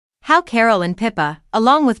How Carol and Pippa,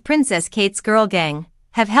 along with Princess Kate's girl gang,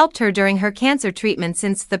 have helped her during her cancer treatment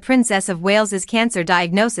since the Princess of Wales's cancer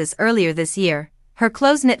diagnosis earlier this year. Her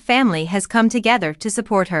close-knit family has come together to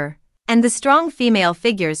support her, and the strong female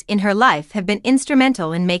figures in her life have been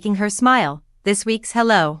instrumental in making her smile. This week's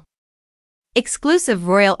Hello! Exclusive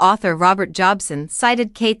royal author Robert Jobson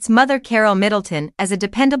cited Kate's mother Carol Middleton as a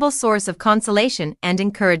dependable source of consolation and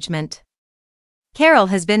encouragement. Carol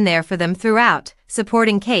has been there for them throughout,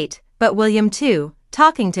 supporting Kate, but William too,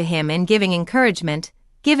 talking to him and giving encouragement,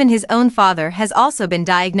 given his own father has also been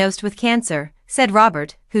diagnosed with cancer, said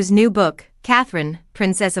Robert, whose new book, Catherine,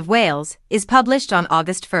 Princess of Wales, is published on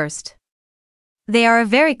August 1st. They are a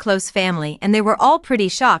very close family and they were all pretty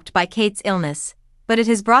shocked by Kate's illness, but it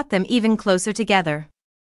has brought them even closer together.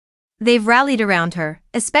 They've rallied around her,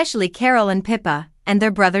 especially Carol and Pippa, and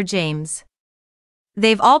their brother James.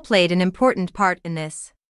 They've all played an important part in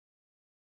this.